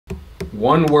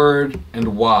One word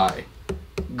and why.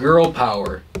 Girl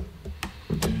power.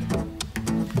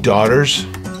 Daughters.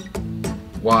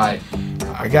 Why?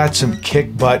 I got some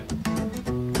kick butt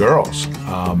girls.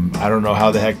 I don't know how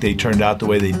the heck they turned out the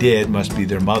way they did. Must be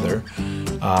their mother.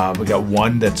 We got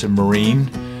one that's a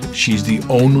Marine. She's the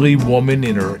only woman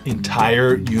in her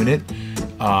entire unit,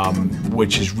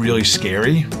 which is really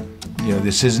scary. You know,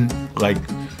 this isn't like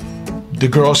the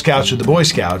Girl Scouts or the Boy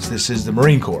Scouts. This is the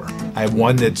Marine Corps. I have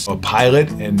one that's a pilot,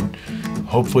 and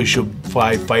hopefully she'll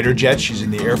fly fighter jets. She's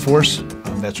in the Air Force.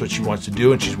 That's what she wants to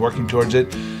do, and she's working towards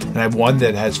it. And I have one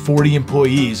that has 40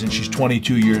 employees, and she's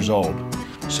 22 years old.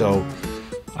 So,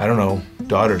 I don't know,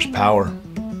 daughters, power.